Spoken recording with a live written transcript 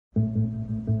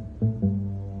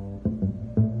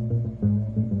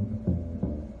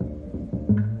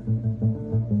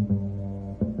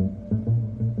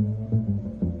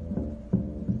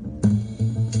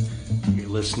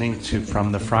listening to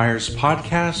From the Friars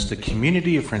podcast, the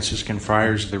community of Franciscan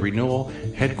Friars of the Renewal,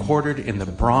 headquartered in the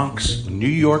Bronx, New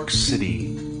York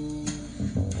City.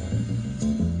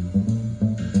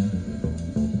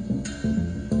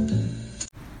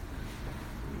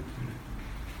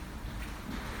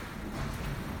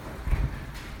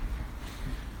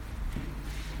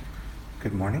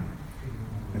 Good morning.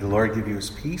 May the Lord give you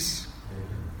his peace.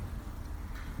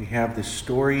 We have the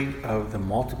story of the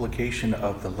multiplication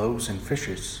of the loaves and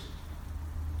fishes.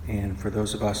 And for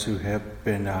those of us who have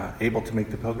been able to make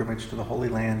the pilgrimage to the Holy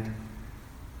Land,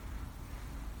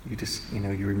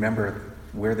 you remember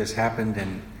where this happened,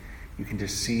 and you can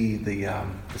just see the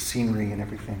scenery and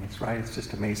everything. It's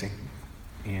just amazing.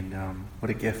 And what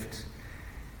a gift.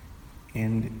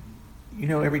 And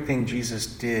everything Jesus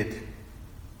did,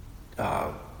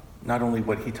 not only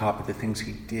what he taught, but the things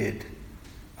he did,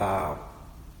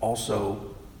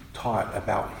 also taught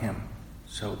about him.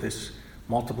 So this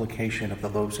multiplication of the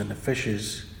loaves and the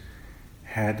fishes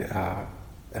had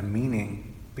a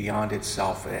meaning beyond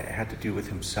itself. It had to do with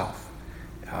himself,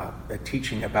 a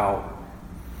teaching about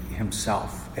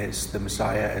himself as the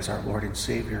Messiah, as our Lord and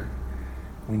Savior.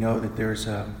 We know that there's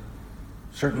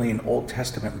certainly an Old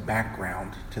Testament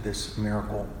background to this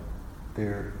miracle.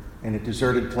 They're in a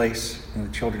deserted place, and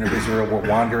the children of Israel were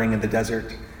wandering in the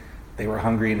desert. They were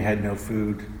hungry and had no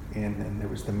food, and then there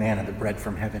was the manna, the bread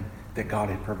from heaven that God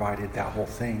had provided. That whole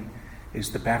thing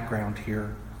is the background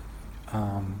here,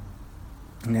 and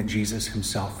that Jesus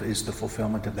himself is the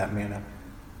fulfillment of that manna.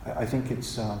 I think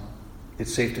it's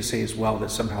safe to say as well that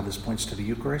somehow this points to the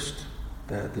Eucharist,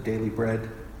 the daily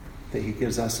bread that he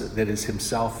gives us, that is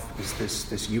himself, is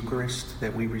this Eucharist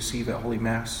that we receive at Holy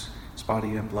Mass, his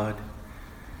body and blood.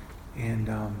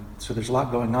 And so there's a lot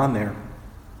going on there.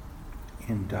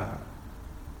 And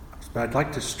but I'd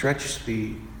like to stretch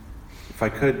if I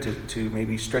could, to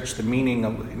maybe stretch the meaning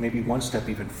maybe one step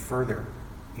even further.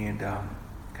 And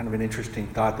kind of an interesting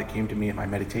thought that came to me in my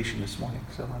meditation this morning.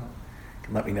 So you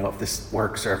can let me know if this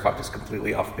works or if I'm just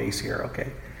completely off base here,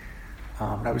 okay?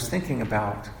 I was thinking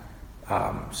about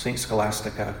Saint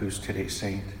Scholastica, who's today's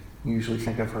saint. You usually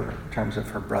think of her in terms of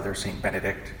her brother, Saint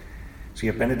Benedict. So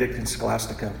you have Benedict and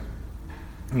Scholastica.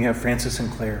 You have Francis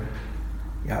and Clare.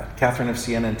 Yeah, Catherine of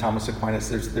Siena and Thomas Aquinas.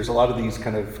 There's a lot of these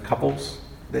kind of couples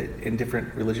that in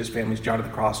different religious families, John of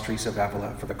the Cross, Teresa of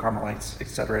Avila for the Carmelites, et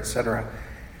cetera, et cetera.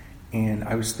 And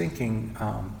I was thinking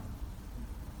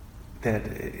that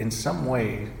in some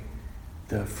way,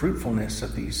 the fruitfulness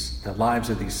of the lives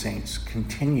of these saints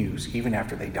continues even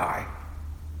after they die.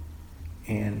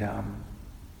 And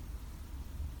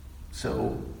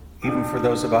so even for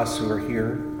those of us who are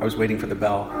here, I was waiting for the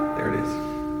bell. There it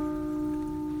is.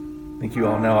 I think you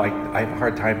all know I have a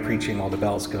hard time preaching while the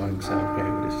bell's going, so okay,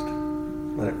 we'll just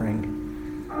let it ring.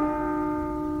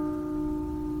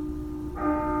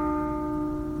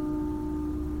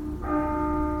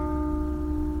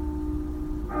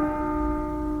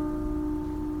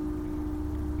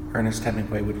 Ernest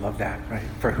Hemingway would love that, right?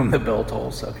 For whom the bell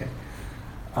tolls, okay.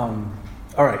 All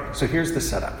right, so here's the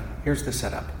setup.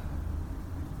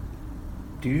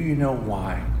 Do you know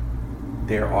why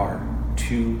there are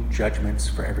two judgments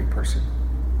for every person?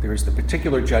 There is the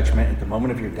particular judgment at the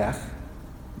moment of your death.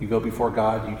 You go before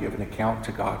God, you give an account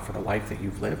to God for the life that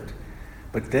you've lived.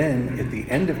 But then at the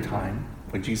end of time,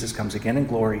 when Jesus comes again in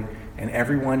glory, and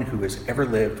everyone who has ever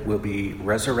lived will be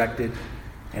resurrected,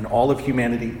 and all of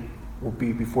humanity will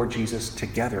be before Jesus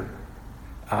together.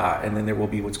 And then there will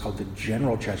be what's called the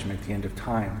general judgment at the end of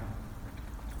time.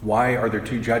 Why are there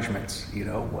two judgments?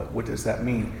 What does that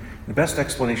mean? The best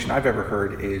explanation I've ever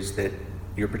heard is that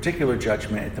your particular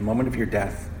judgment at the moment of your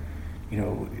death,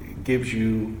 gives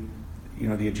you,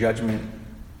 the judgment,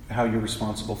 how you're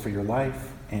responsible for your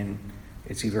life, and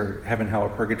it's either heaven, hell, or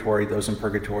purgatory. Those in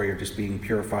purgatory are just being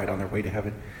purified on their way to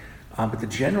heaven. But the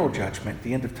general judgment at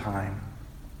the end of time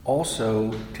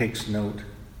also takes note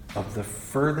of the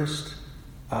furthest,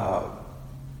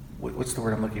 what's the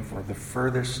word I'm looking for? The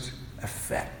furthest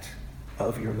effect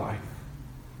of your life.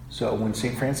 So when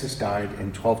St. Francis died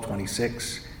in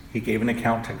 1226, he gave an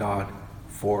account to God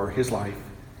for his life.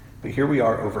 But here we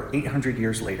are over 800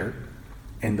 years later,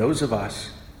 and those of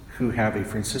us who have a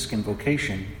Franciscan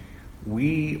vocation,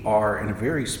 we are in a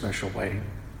very special way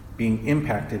being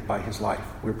impacted by his life.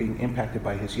 We're being impacted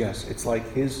by his yes. It's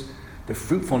like the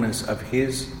fruitfulness of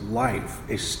his life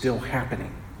is still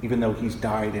happening, even though he's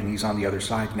died and he's on the other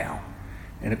side now.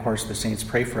 And of course, the saints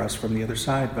pray for us from the other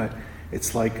side, but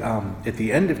it's like at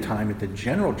the end of time, at the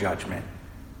general judgment,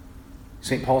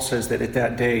 St. Paul says that at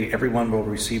that day, everyone will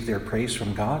receive their praise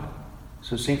from God.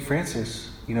 So St.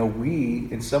 Francis, we,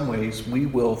 in some ways, we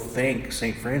will thank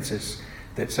St. Francis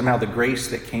that somehow the grace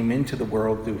that came into the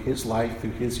world through his life,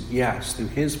 through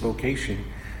his vocation,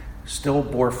 still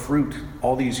bore fruit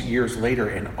all these years later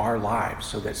in our lives,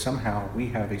 so that somehow we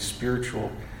have a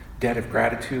spiritual debt of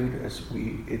gratitude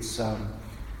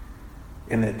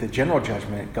in the general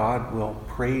judgment. God will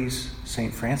praise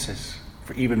St. Francis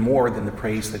for even more than the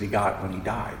praise that he got when he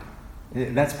died.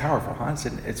 And that's powerful, huh?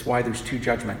 It's why there's two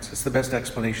judgments. It's the best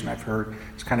explanation I've heard.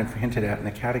 It's kind of hinted at in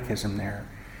the catechism there.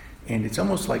 And it's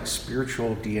almost like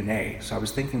spiritual DNA. So I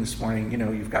was thinking this morning,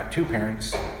 you've got 2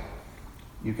 parents,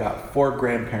 you've got 4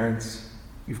 grandparents,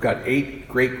 you've got 8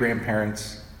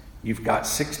 great-grandparents, you've got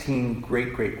 16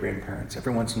 great-great-grandparents.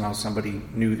 Every once in a while somebody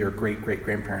knew their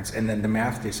great-great-grandparents, and then the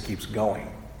math just keeps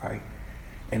going, right?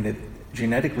 And that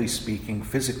genetically speaking,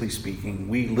 physically speaking,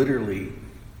 we literally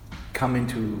come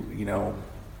into,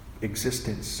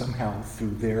 existence somehow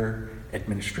through their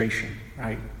administration,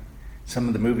 right? Some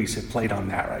of the movies have played on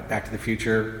that, right? Back to the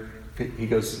Future, he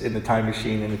goes in the time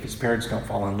machine, and if his parents don't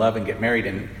fall in love and get married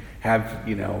and have,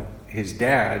 his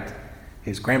dad,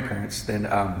 his grandparents, then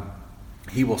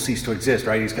he will cease to exist,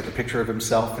 right? He's got the picture of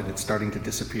himself, and it's starting to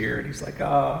disappear, and he's like,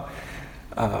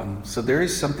 So there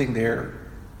is something there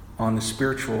on the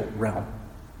spiritual realm,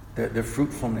 the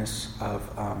fruitfulness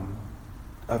of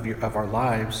our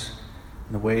lives,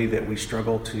 and the way that we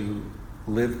struggle to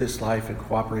live this life and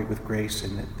cooperate with grace,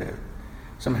 and that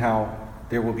somehow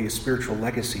there will be a spiritual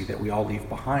legacy that we all leave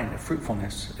behind, a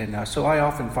fruitfulness. And so I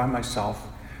often find myself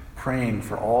praying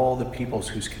for all the peoples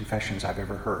whose confessions I've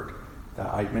ever heard.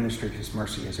 I administered his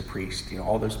mercy as a priest.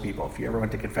 All those people, if you ever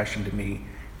went to confession to me,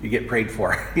 you get prayed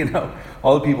for.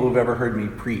 All the people who've ever heard me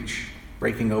preach,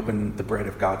 breaking open the bread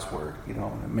of God's word,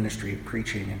 a ministry of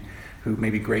preaching, and who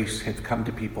maybe grace had come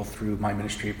to people through my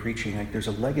ministry of preaching. Like, there's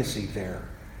a legacy there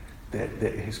that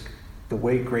the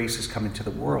way grace has come into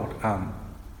the world.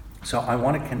 So I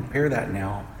want to compare that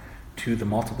now to the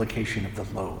multiplication of the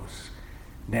loaves.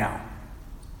 Now,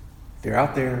 they're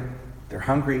out there, they're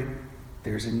hungry,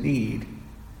 there's a need,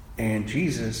 and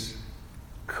Jesus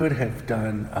could have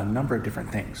done a number of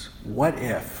different things. What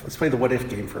if? Let's play the what if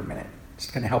game for a minute. It's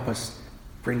going to help us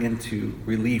bring into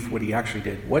relief what he actually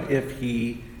did. What if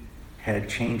he had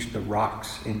changed the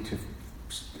rocks into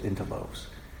loaves?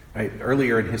 Right?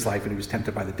 Earlier in his life, when he was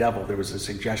tempted by the devil, there was a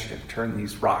suggestion: turn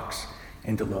these rocks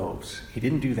into loaves. He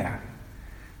didn't do that.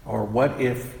 Or what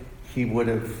if he would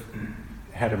have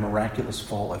had a miraculous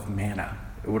fall of manna?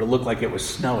 It would have looked like it was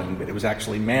snowing, but it was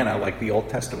actually manna, like the Old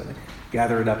Testament.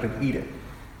 Gather it up and eat it.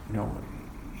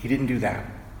 He didn't do that.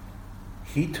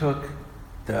 He took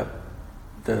the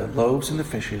loaves and the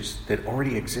fishes that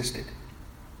already existed.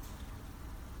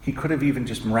 He could have even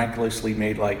just miraculously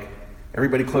made, like,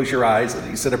 everybody close your eyes, and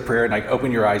he said a prayer, and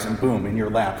open your eyes, and boom, in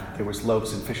your lap there was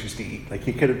loaves and fishes to eat. Like,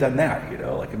 he could have done that,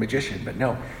 like a magician. But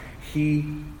no,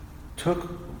 he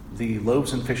took the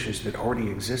loaves and fishes that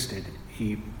already existed.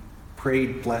 He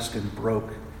prayed, blessed, and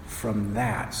broke from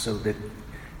that, so that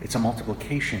it's a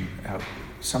multiplication.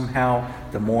 Somehow,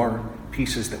 the more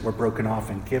pieces that were broken off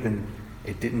and given,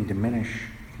 it didn't diminish.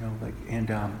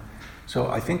 So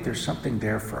I think there's something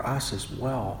there for us as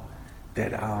well,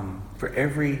 that for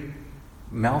every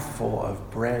mouthful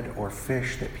of bread or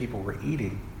fish that people were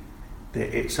eating,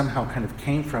 that it somehow kind of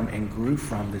came from and grew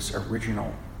from this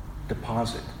original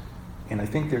deposit. And I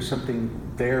think there's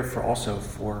something there for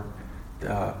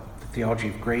the theology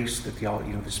of grace, the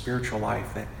spiritual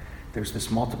life, that there's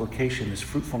this multiplication, this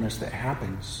fruitfulness that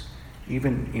happens.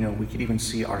 Even, we could even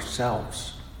see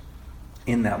ourselves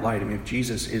in that light. I mean, if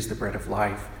Jesus is the bread of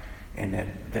life, and that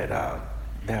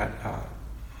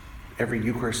every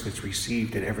Eucharist that's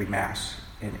received at every Mass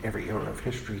in every era of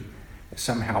history is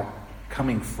somehow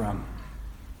coming from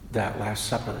that Last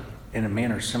Supper in a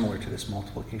manner similar to this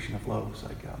multiplication of loaves.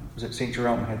 Like, was it St.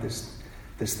 Jerome had this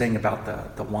thing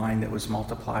about the wine that was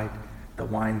multiplied, the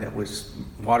wine that was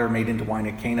water made into wine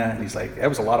at Cana, and he's like, that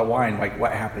was a lot of wine. Like,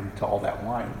 what happened to all that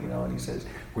wine? And he says,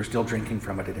 we're still drinking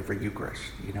from it at every Eucharist.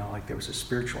 Like, there was a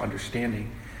spiritual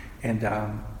understanding, and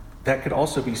that could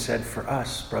also be said for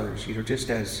us, brothers. Just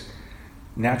as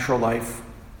natural life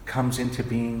comes into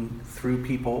being through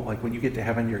people, like when you get to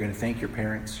heaven, you're going to thank your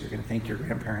parents, you're going to thank your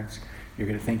grandparents, you're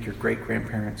going to thank your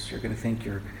great-grandparents, you're going to thank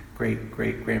your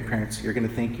great-great-grandparents, you're going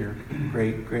to thank your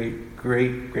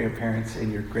great-great-great-grandparents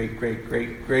and your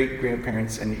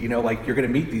great-great-great-great-grandparents, and you're going to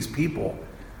meet these people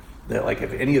that, like,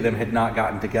 if any of them had not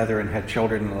gotten together and had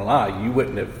children, you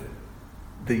wouldn't have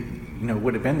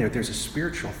would have been there. There's a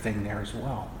spiritual thing there as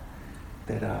well,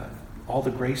 that all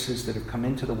the graces that have come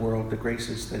into the world, the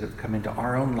graces that have come into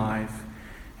our own life,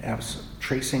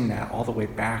 tracing that all the way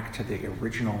back to the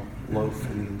original loaf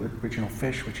and the original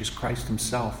fish, which is Christ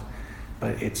himself.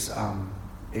 But it's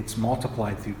it's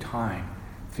multiplied through time,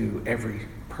 through every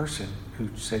person who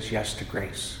says yes to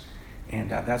grace. And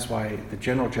that's why the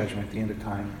general judgment at the end of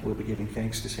time will be giving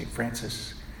thanks to St.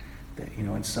 Francis, that,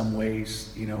 in some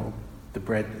ways, the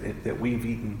bread that we've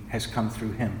eaten has come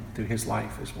through him, through his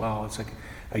life as well. It's like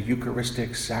a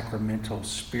Eucharistic, sacramental,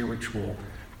 spiritual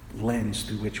lens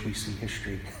through which we see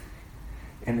history.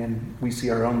 And then we see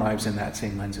our own lives in that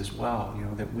same lens as well,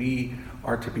 that we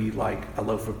are to be like a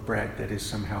loaf of bread that is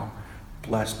somehow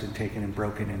blessed and taken and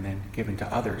broken and then given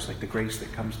to others, like the grace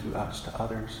that comes through us to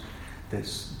others that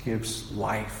gives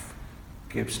life,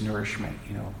 gives nourishment,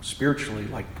 spiritually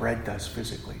like bread does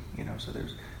physically, so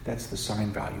that's the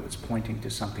sign value. It's pointing to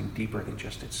something deeper than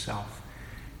just itself.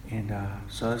 And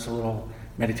so that's a little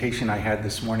meditation I had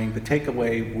this morning. The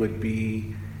takeaway would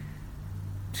be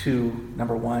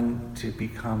number one, to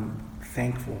become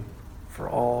thankful for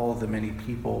all the many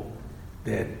people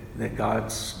that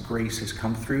God's grace has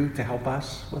come through to help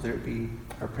us, whether it be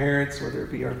our parents, whether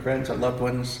it be our friends, our loved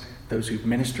ones, those who've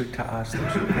ministered to us,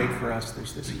 those who prayed for us.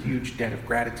 There's this huge debt of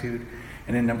gratitude.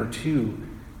 And then number two,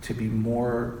 to be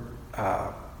more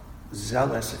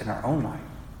zealous in our own life,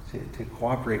 to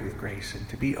cooperate with grace and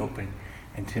to be open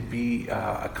and to be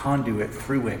a conduit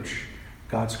through which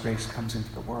God's grace comes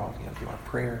into the world, through our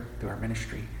prayer, through our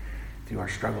ministry, through our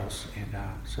struggles. And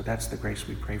so that's the grace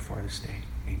we pray for this day.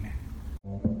 Amen.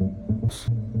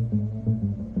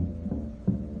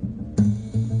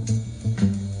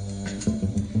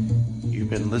 You've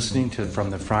been listening to From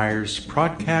the Friars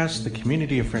podcast, the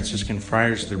Community of Franciscan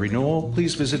Friars, The Renewal.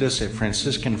 Please visit us at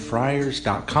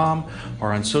franciscanfriars.com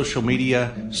or on social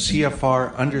media,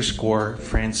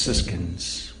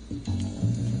 CFR_Franciscans.